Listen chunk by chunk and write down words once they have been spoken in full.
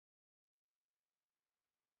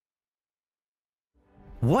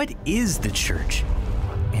What is the church,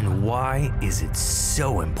 and why is it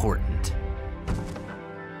so important?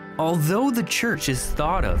 Although the church is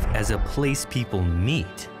thought of as a place people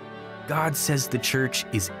meet, God says the church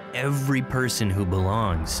is every person who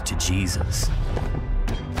belongs to Jesus.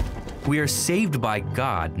 We are saved by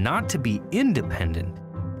God not to be independent,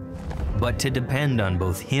 but to depend on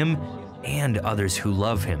both Him and others who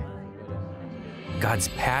love Him. God's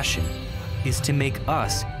passion is to make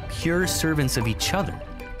us pure servants of each other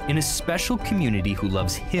in a special community who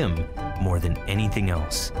loves Him more than anything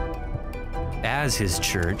else. As His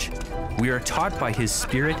church, we are taught by His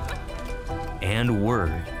Spirit and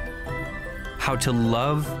Word how to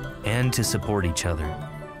love and to support each other.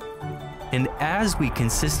 And as we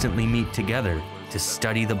consistently meet together to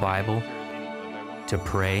study the Bible, to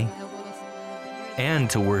pray, and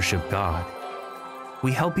to worship God,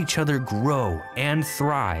 we help each other grow and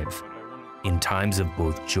thrive in times of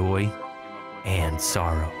both joy and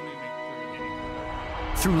sorrow.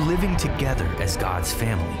 Through living together as God's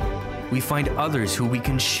family, we find others who we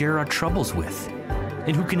can share our troubles with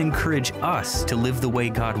and who can encourage us to live the way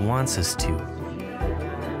God wants us to.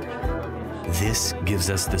 This gives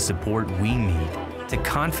us the support we need to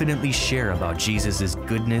confidently share about Jesus'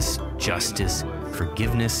 goodness, justice,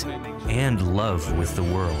 forgiveness, and love with the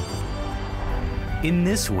world. In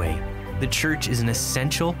this way, the church is an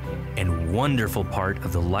essential and wonderful part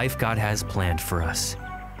of the life God has planned for us.